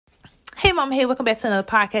Hey, Mom. Hey, welcome back to another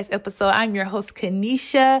podcast episode. I'm your host,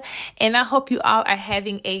 Kanisha, and I hope you all are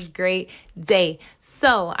having a great day.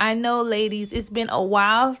 So, I know, ladies, it's been a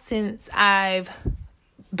while since I've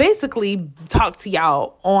basically talked to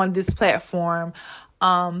y'all on this platform,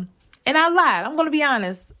 and I lied. I'm going to be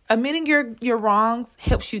honest. Admitting your wrongs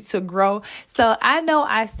helps you to grow. So, I know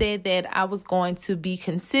I said that I was going to be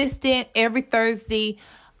consistent every Thursday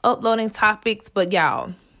uploading topics, but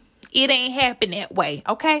y'all, it ain't happen that way,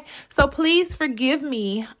 okay? So please forgive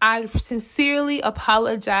me. I sincerely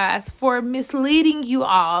apologize for misleading you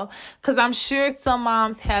all, because I'm sure some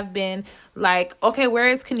moms have been like, okay, where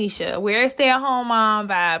is Kanisha? Where is stay-at-home mom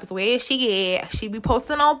vibes? Where is she at? She be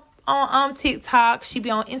posting on TikTok. She be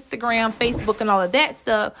on Instagram, Facebook, and all of that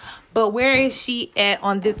stuff. But where is she at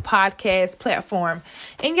on this podcast platform?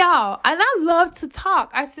 And y'all, and I love to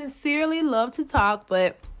talk. I sincerely love to talk,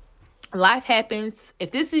 but life happens.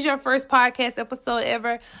 If this is your first podcast episode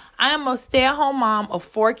ever, I am a stay-at-home mom of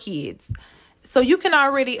 4 kids. So you can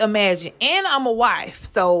already imagine. And I'm a wife.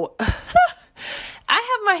 So I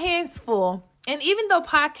have my hands full. And even though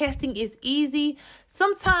podcasting is easy,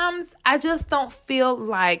 sometimes I just don't feel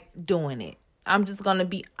like doing it. I'm just going to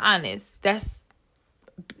be honest. This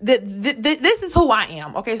is who I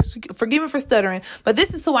am. Okay, forgive me for stuttering, but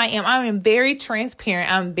this is who I am. I am very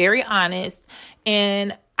transparent. I'm very honest.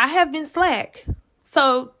 And I have been slack.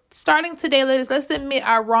 So starting today, let's admit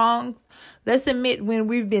our wrongs. Let's admit when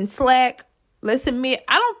we've been slack. Let's admit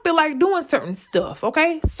I don't feel like doing certain stuff,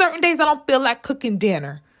 okay? Certain days I don't feel like cooking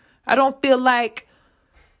dinner. I don't feel like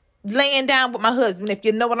laying down with my husband, if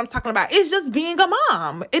you know what I'm talking about. It's just being a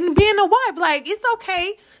mom and being a wife. Like, it's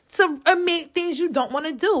okay to admit things you don't want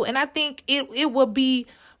to do. And I think it will be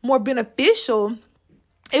more beneficial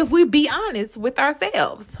if we be honest with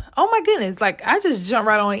ourselves. Oh my goodness. Like, I just jumped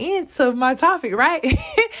right on into my topic, right?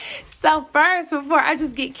 So first, before I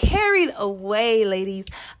just get carried away, ladies,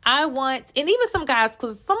 I want, and even some guys,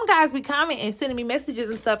 because some guys be commenting and sending me messages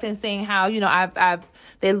and stuff and saying how,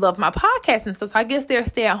 they love my podcast and stuff. So I guess they're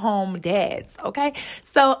stay-at-home dads. Okay.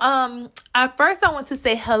 So, I want to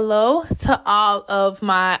say hello to all of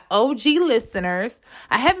my OG listeners.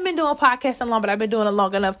 I haven't been doing podcasting long, but I've been doing it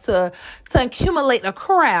long enough to accumulate a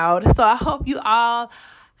crowd. So I hope you all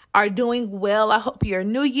are doing well. I hope your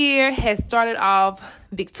new year has started off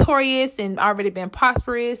victorious and already been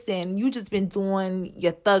prosperous, and you just been doing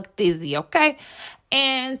your thug thizzy, okay?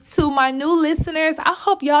 And to my new listeners, I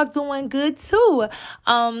hope y'all doing good too.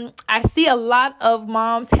 I see a lot of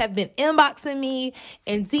moms have been inboxing me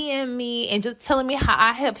and DM me and just telling me how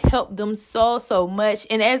I have helped them so much.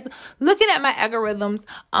 And as looking at my algorithms,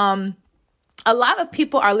 a lot of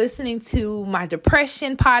people are listening to my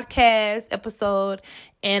depression podcast episode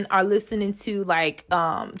and are listening to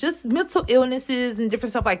just mental illnesses and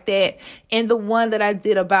different stuff like that. And the one that I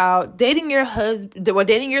did about dating your husband or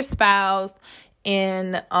dating your spouse,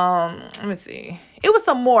 and let me see, it was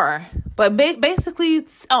some more, but basically,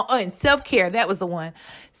 and self-care, that was the one.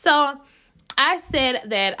 So I said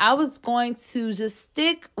that I was going to just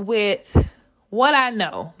stick with what I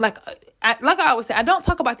know. Like I always say, I don't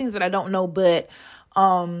talk about things that I don't know, but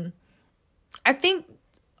I think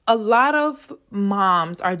a lot of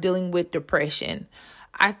moms are dealing with depression.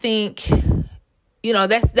 I think,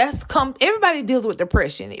 everybody deals with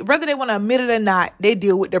depression. Whether they want to admit it or not, they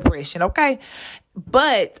deal with depression, okay?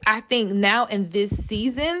 But I think now in this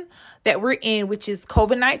season that we're in, which is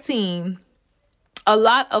COVID-19, a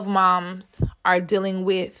lot of moms are dealing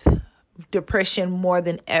with depression more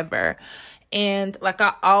than ever. And like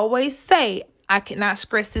I always say, I cannot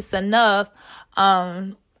stress this enough.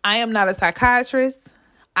 I am not a psychiatrist.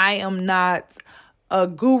 I am not a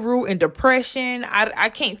guru in depression. I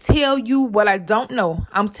can't tell you what I don't know.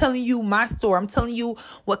 I'm telling you my story. I'm telling you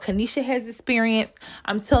what Kanisha has experienced.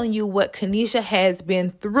 I'm telling you what Kanisha has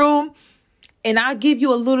been through. And I'll give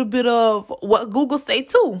you a little bit of what Google say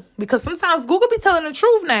too, because sometimes Google be telling the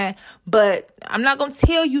truth now, but I'm not going to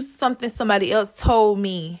tell you something somebody else told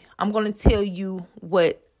me. I'm going to tell you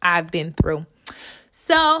what I've been through.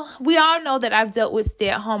 So we all know that I've dealt with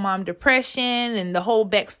stay-at-home mom depression and the whole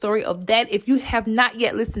backstory of that. If you have not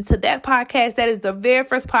yet listened to that podcast, that is the very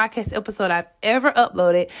first podcast episode I've ever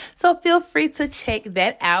uploaded. So feel free to check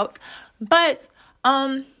that out. But,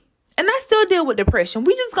 and I still deal with depression.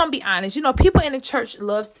 We just gonna be honest. People in the church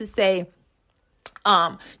loves to say,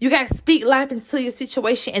 you got to speak life into your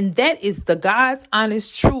situation. And that is the God's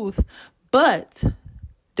honest truth. But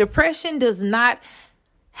depression does not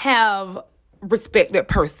have respected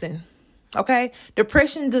person. Okay.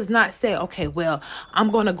 Depression does not say, okay, well,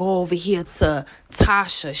 I'm going to go over here to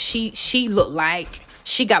Tasha. She looked like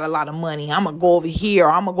she got a lot of money. I'm gonna go over here,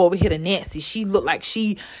 or I'm gonna go over here to Nancy. She look like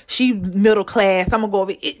she middle class. I'm gonna go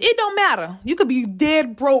over. It don't matter. You could be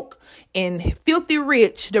dead broke and filthy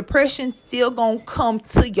rich. Depression still gonna come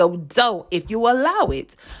to your door if you allow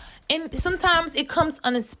it. And sometimes it comes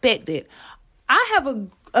unexpected. I have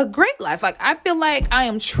a great life. Like, I feel like I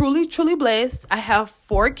am truly, truly blessed. I have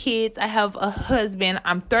 4 kids. I have a husband.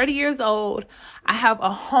 I'm 30 years old. I have a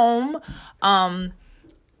home.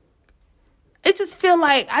 It just feel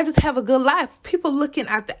like I just have a good life. People looking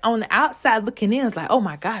on the outside looking in is like, oh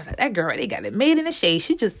my gosh, like that girl, they got it made in the shade.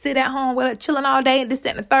 She just sit at home with her chilling all day and this,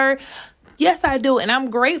 that, and the third. Yes, I do. And I'm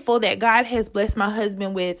grateful that God has blessed my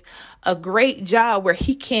husband with a great job where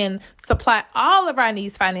he can supply all of our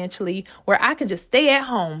needs financially, where I can just stay at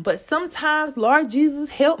home. But sometimes, Lord Jesus,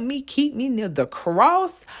 help me, keep me near the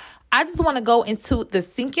cross. I just want to go into the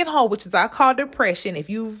sinking hole, which is I call depression. If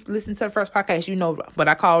you've listened to the first podcast, you know what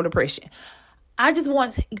I call depression. I just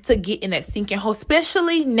want to get in that sinking hole,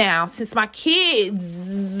 especially now since my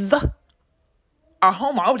kids are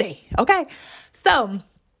home all day. Okay. So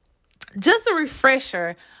just a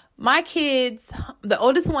refresher, my kids, the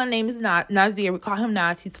oldest one name is Nazir. We call him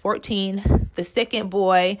Naz. He's 14. The second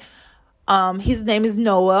boy, his name is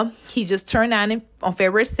Noah. He just turned 9 on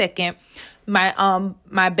February 2nd.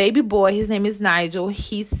 My baby boy, his name is Nigel.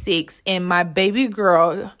 He's 6. And my baby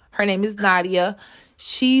girl, her name is Nadia.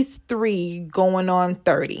 She's 3 going on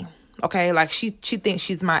 30. Okay. Like she thinks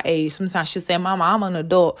she's my age. Sometimes she'll say, Mama, I'm an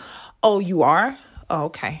adult. Oh, you are? Oh,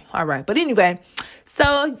 okay. All right. But anyway,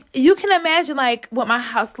 so you can imagine like what my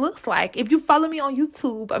house looks like. If you follow me on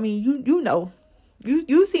YouTube, I mean, you know,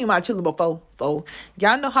 you seen my children before. So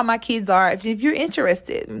y'all know how my kids are. If you're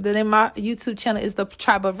interested, the name of my YouTube channel is The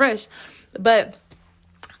Tribe of Rush. But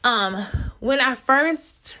when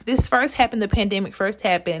this first happened, the pandemic first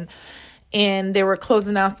happened, and they were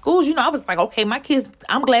closing down schools, you know, I was like, okay, my kids,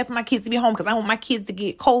 I'm glad for my kids to be home because I want my kids to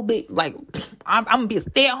get COVID. Like, I'm going to be a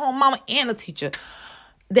stay-at-home mama and a teacher.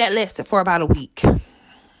 That lasted for about a week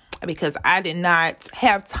because I did not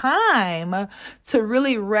have time to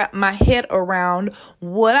really wrap my head around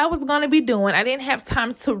what I was going to be doing. I didn't have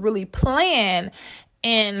time to really plan.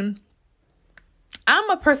 And I'm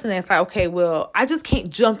a person that's like, okay, well, I just can't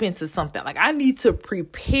jump into something. Like, I need to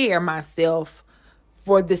prepare myself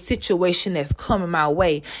for the situation that's coming my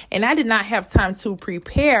way. And I did not have time to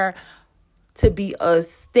prepare to be a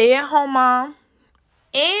stay-at-home mom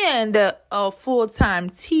and a full-time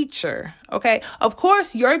teacher. Okay. Of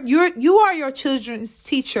course, you are your children's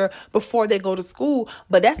teacher before they go to school,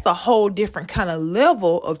 but that's a whole different kind of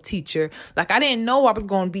level of teacher. Like, I didn't know I was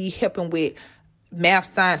going to be helping with math,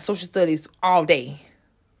 science, social studies all day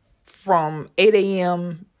from 8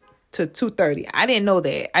 a.m. to 2:30. I didn't know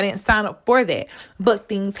that. I didn't sign up for that, but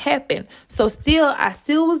things happen. So I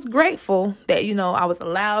still was grateful that, you know, I was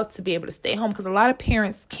allowed to be able to stay home, because a lot of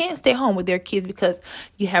parents can't stay home with their kids because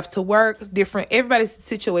you have to work different. Everybody's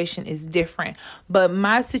situation is different, but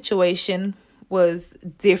my situation was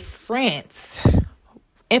different.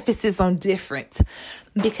 Emphasis on different,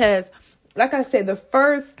 because like I said, the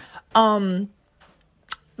first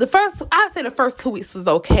 2 weeks was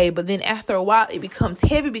okay, but then after a while it becomes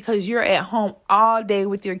heavy because you're at home all day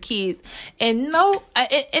with your kids. And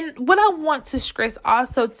what I want to stress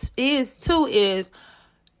also is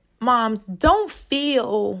moms, don't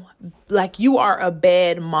feel like you are a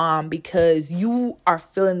bad mom because you are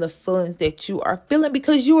feeling the feelings that you are feeling,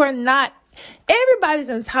 because you are not. Everybody's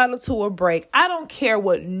entitled to a break. I don't care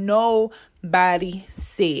what nobody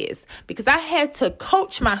says, because I had to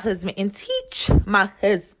coach my husband and teach my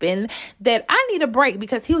husband that I need a break,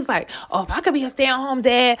 because he was like, oh, if I could be a stay-at-home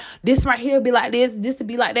dad, this right here would be like this would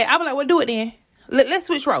be like that. I was like, well, do it then. Let's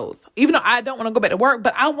switch roles. Even though I don't want to go back to work,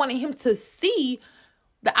 but I wanted him to see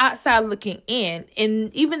the outside looking in.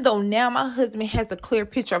 And even though now my husband has a clear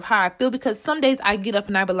picture of how I feel, because some days I get up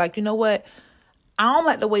and I be like, you know what? I don't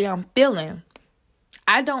like the way I'm feeling.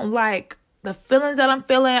 I don't like the feelings that I'm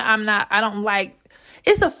feeling.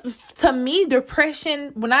 To me,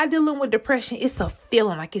 depression, when I'm dealing with depression, it's a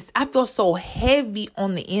feeling. Like, I feel so heavy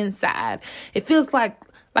on the inside. It feels like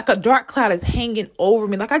a dark cloud is hanging over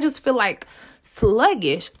me. Like, I just feel like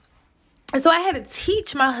sluggish. And so I had to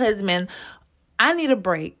teach my husband, I need a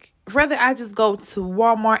break. Rather, I just go to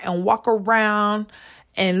Walmart and walk around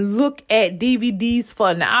and look at DVDs for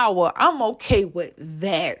an hour, I'm okay with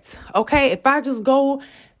that. Okay? If I just go,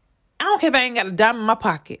 I don't care if I ain't got a dime in my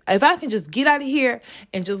pocket. If I can just get out of here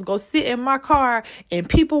and just go sit in my car and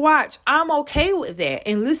people watch, I'm okay with that.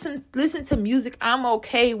 And listen to music, I'm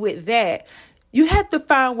okay with that. You have to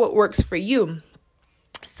find what works for you.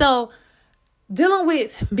 So dealing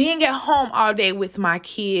with being at home all day with my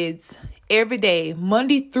kids, every day,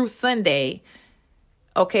 Monday through Sunday.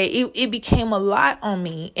 Okay, it became a lot on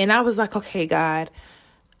me. And I was like, okay, God,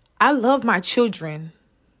 I love my children.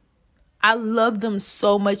 I love them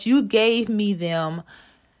so much. You gave me them.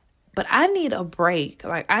 But I need a break.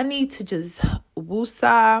 Like, I need to just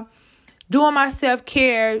woosah. Doing my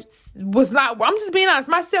self-care was not, I'm just being honest,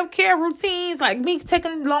 my self-care routines, like me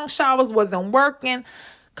taking long showers, wasn't working.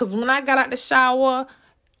 Because when I got out the shower,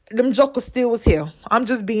 them jokers still was here. I'm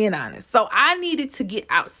just being honest. So I needed to get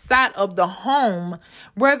outside of the home,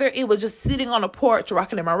 whether it was just sitting on a porch,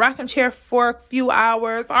 rocking in my rocking chair for a few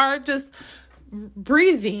hours, or just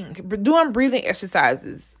doing breathing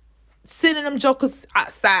exercises. Sitting them jokers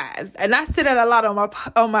outside. And I sit at a lot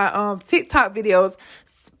on my TikTok videos.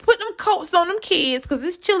 Put them coats on them kids because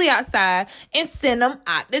it's chilly outside and send them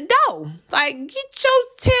out the door. Like, get your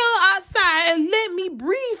tail outside and let me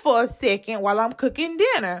breathe for a second while I'm cooking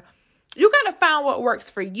dinner. You got to find what works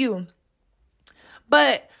for you.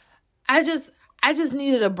 But I just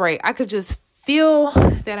needed a break. I could just feel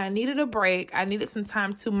that I needed a break. I needed some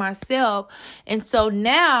time to myself. And so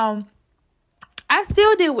now I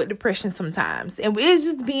still deal with depression sometimes. And it's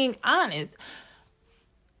just being honest.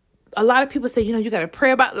 A lot of people say, you got to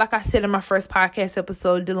pray about, like I said in my first podcast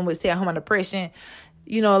episode, dealing with stay-at-home depression.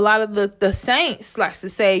 A lot of the saints likes to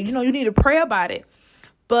say, you need to pray about it.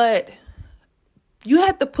 But you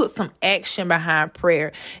have to put some action behind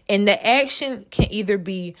prayer. And the action can either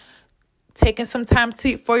be taking some time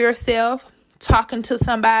for yourself, talking to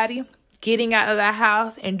somebody, getting out of the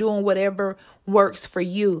house, and doing whatever works for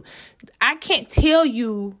you. I can't tell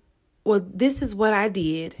you, well, this is what I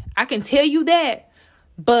did. I can tell you that.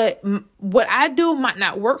 But what I do might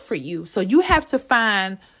not work for you. So you have to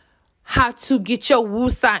find how to get your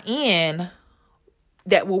woosah in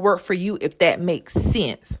that will work for you, if that makes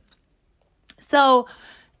sense. So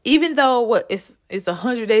even though it's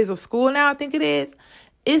 100 days of school now, I think it is,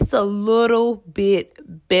 it's a little bit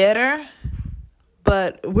better,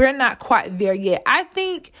 but we're not quite there yet. I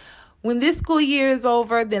think when this school year is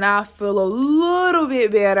over, then I'll feel a little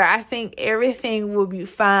bit better. I think everything will be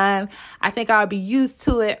fine. I think I'll be used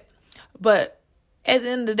to it. But at the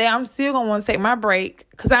end of the day, I'm still going to want to take my break.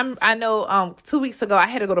 Because I know 2 weeks ago, I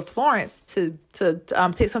had to go to Florence to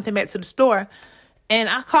take something back to the store. And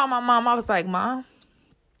I called my mom. I was like, Mom,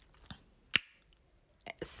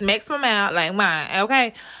 smacks my mouth like, Mom,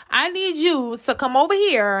 okay, I need you to come over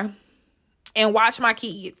here and watch my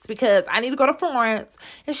kids because I need to go to Florence.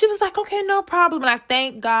 And she was like, okay, no problem. And I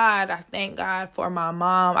thank God for my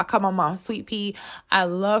mom. I call my mom Sweet Pea. I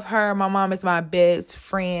love her. My mom is my best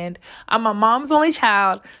friend. I'm my mom's only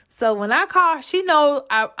child. So when I call her, she knows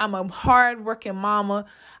I'm a hard-working mama.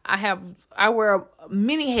 I wear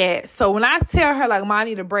many hats. So when I tell her, like, Mom, I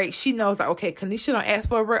need a break, she knows, like, okay, Kanisha don't ask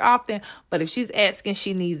for a break often, but if she's asking,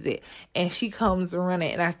 she needs it. And she comes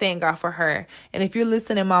running, and I thank God for her. And if you're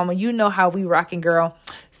listening, Mama, you know how we rocking, girl.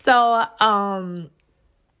 So,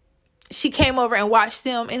 she came over and watched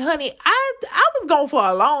them. And honey, I was gone for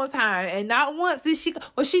a long time. And not once did she,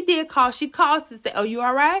 well, she did call. She called to say, oh, you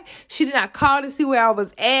all right? She did not call to see where I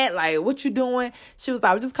was at. Like, what you doing? She was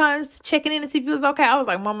like, I was just kind of checking in to see if you was okay. I was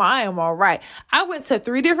like, Mama, I am all right. I went to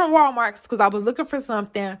 3 different Walmarts because I was looking for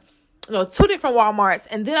something. 2 different Walmarts.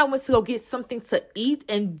 And then I went to go get something to eat.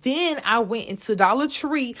 And then I went into Dollar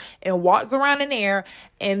Tree and walked around in there.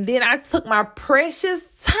 And then I took my precious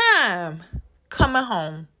time coming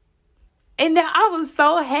home. And now I was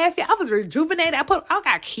so happy. I was rejuvenated. I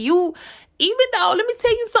got cute. Even though, let me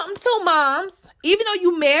tell you something too, moms. Even though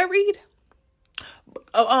you married,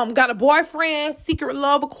 got a boyfriend, secret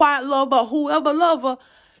lover, quiet lover, whoever lover,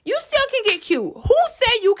 you still can get cute. Who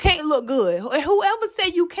said you can't look good? And whoever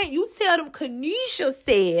said you can't, you tell them Kanisha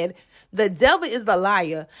said the devil is a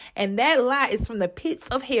liar. And that lie is from the pits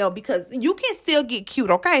of hell because you can still get cute,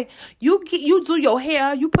 okay? You do your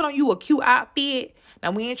hair. You put on you a cute outfit. Now,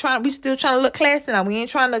 we still trying to look classy. Now, we ain't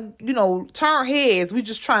trying to, turn heads. We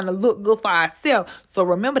just trying to look good for ourselves. So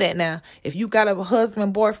remember that now. If you got a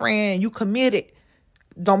husband, boyfriend, you committed,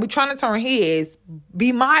 don't be trying to turn heads.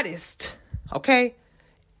 Be modest, okay?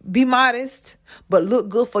 Be modest, but look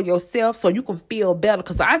good for yourself so you can feel better.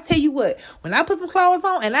 Because I tell you what, when I put some clothes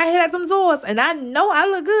on and I hit at them doors and I know I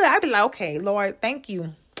look good, I be like, okay, Lord, thank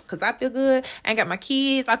you. Because I feel good. I ain't got my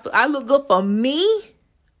kids. I look good for me.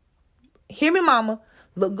 Hear me, mama.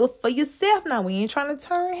 Look good for yourself now. We ain't trying to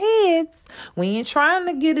turn heads. We ain't trying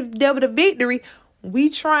to get the devil the victory. We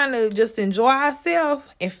trying to just enjoy ourselves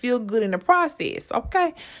and feel good in the process.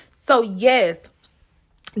 Okay? So, yes,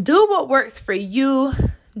 do what works for you.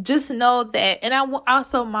 just know that. And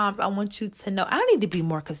also, moms, I want you to know I need to be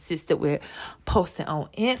more consistent with posting on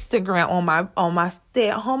Instagram on my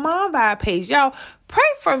stay-at-home mom vibe page. Y'all pray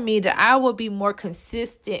for me that I will be more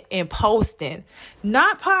consistent in posting,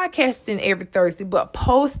 not podcasting every Thursday, but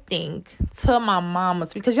posting to my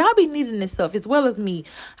mamas, because y'all be needing this stuff as well as me.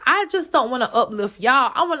 I just don't want to uplift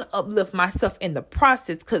y'all. I want to uplift myself in the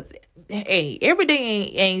process, because hey, every day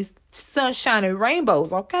ain't sunshine and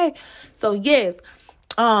rainbows. Okay, so yes.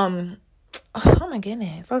 Oh my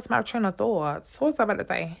goodness. That's my train of thoughts. What was I about to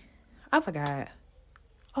say? I forgot.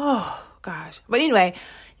 Oh gosh. But anyway,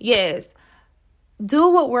 yes.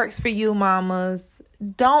 Do what works for you, mamas.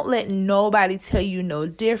 Don't let nobody tell you no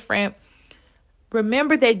different.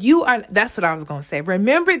 Remember that that's what I was going to say.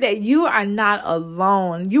 Remember that you are not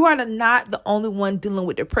alone. You are not the only one dealing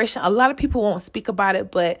with depression. A lot of people won't speak about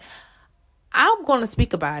it, but I'm going to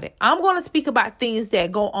speak about it. I'm going to speak about things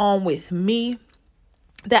that go on with me.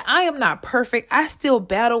 That I am not perfect. I still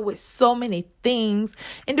battle with so many things,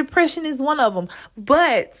 and depression is one of them.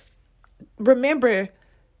 But remember,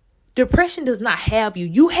 depression does not have you.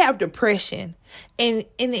 You have depression, and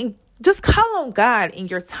just call on God in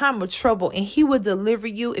your time of trouble, and He will deliver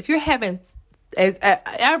you. If you're having, as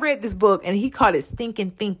I read this book, and he called it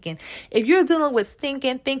stinking thinking. If you're dealing with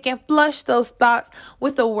stinking thinking, flush those thoughts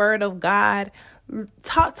with the Word of God.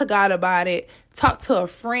 Talk to God about it. Talk to a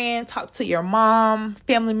friend. Talk to your mom,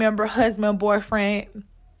 family member, husband, boyfriend.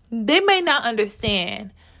 They may not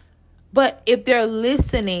understand, but if they're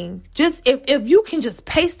listening, just if you can just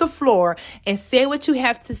pace the floor and say what you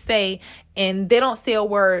have to say, and they don't say a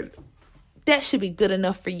word, that should be good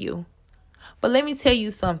enough for you. But let me tell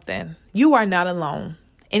you something. You are not alone.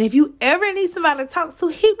 And if you ever need somebody to talk to,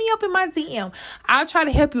 hit me up in my DM. I'll try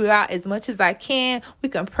to help you out as much as I can. We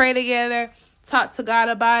can pray together. Talk to God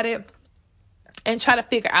about it and try to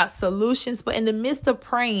figure out solutions. But in the midst of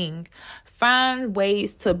praying, find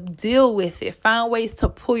ways to deal with it. Find ways to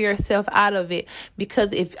pull yourself out of it.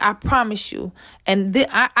 Because if I promise you, and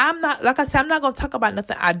I'm not, like I said, I'm not going to talk about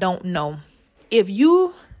nothing I don't know. If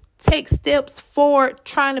you take steps forward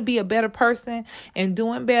trying to be a better person and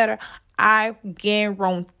doing better, I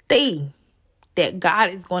guarantee that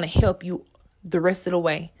God is going to help you the rest of the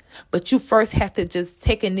way. But you first have to just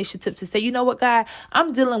take initiative to say, you know what, God,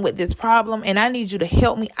 I'm dealing with this problem and I need you to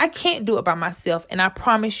help me. I can't do it by myself. And I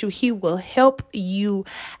promise you, He will help you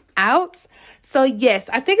out. So yes,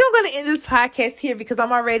 I think I'm going to end this podcast here because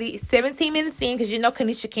I'm already 17 minutes in, because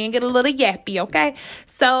Kanisha can get a little yappy. Okay.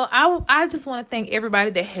 So I just want to thank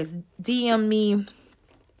everybody that has DM'd me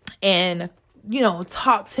and,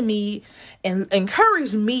 talk to me and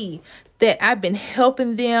encourage me that I've been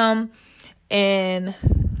helping them. And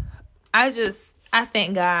I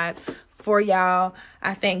thank God for y'all.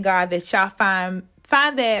 I thank God that y'all find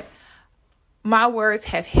that my words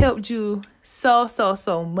have helped you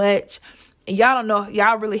so much. And y'all don't know,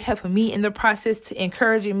 y'all really helping me in the process, to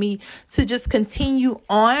encouraging me to just continue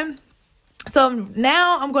on. So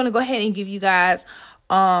now I'm going to go ahead and give you guys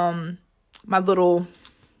my little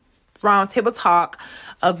round table talk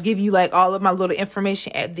of giving you like all of my little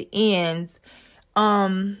information at the end.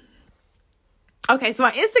 Okay, so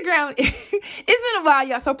my Instagram, it's been a while,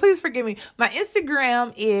 y'all, so please forgive me. My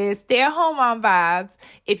Instagram is Stay at Home Mom Vibes.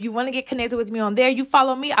 If you want to get connected with me on there, you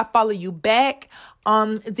follow me, I follow you back.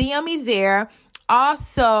 DM me there.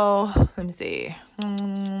 Also, let me see.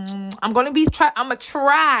 I'm going to try,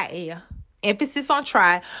 emphasis on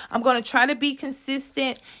try. I'm going to try to be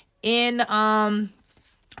consistent in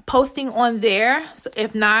posting on there. So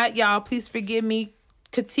if not, y'all, please forgive me.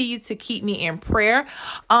 Continue to keep me in prayer.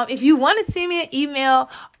 If you want to send me an email,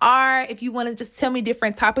 or if you want to just tell me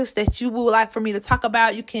different topics that you would like for me to talk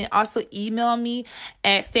about, you can also email me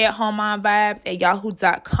at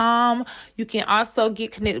stayathomemombvibes@yahoo.com. You can also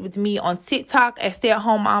get connected with me on TikTok at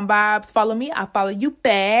stayathomemombvibes. Follow me, I follow you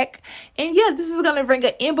back. And yeah, this is going to bring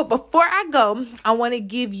an end. But before I go, I want to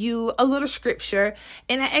give you a little scripture.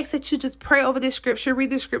 And I ask that you just pray over this scripture, read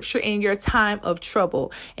the scripture in your time of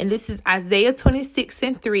trouble. And this is Isaiah 26:3.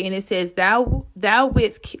 And it says, Thou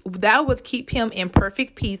wilt keep him in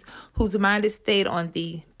perfect peace, whose mind is stayed on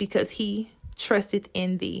thee, because he trusteth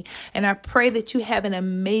in thee. And I pray that you have an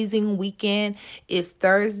amazing weekend. It's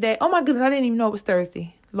Thursday. Oh my goodness, I didn't even know it was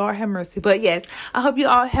Thursday. Lord have mercy. But yes, I hope you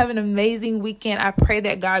all have an amazing weekend. I pray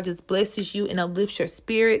that God just blesses you and uplifts your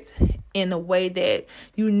spirits in a way that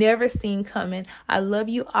you never seen coming. I love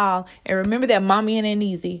you all. And remember that mommy ain't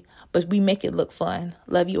easy, but we make it look fun.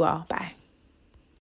 Love you all. Bye.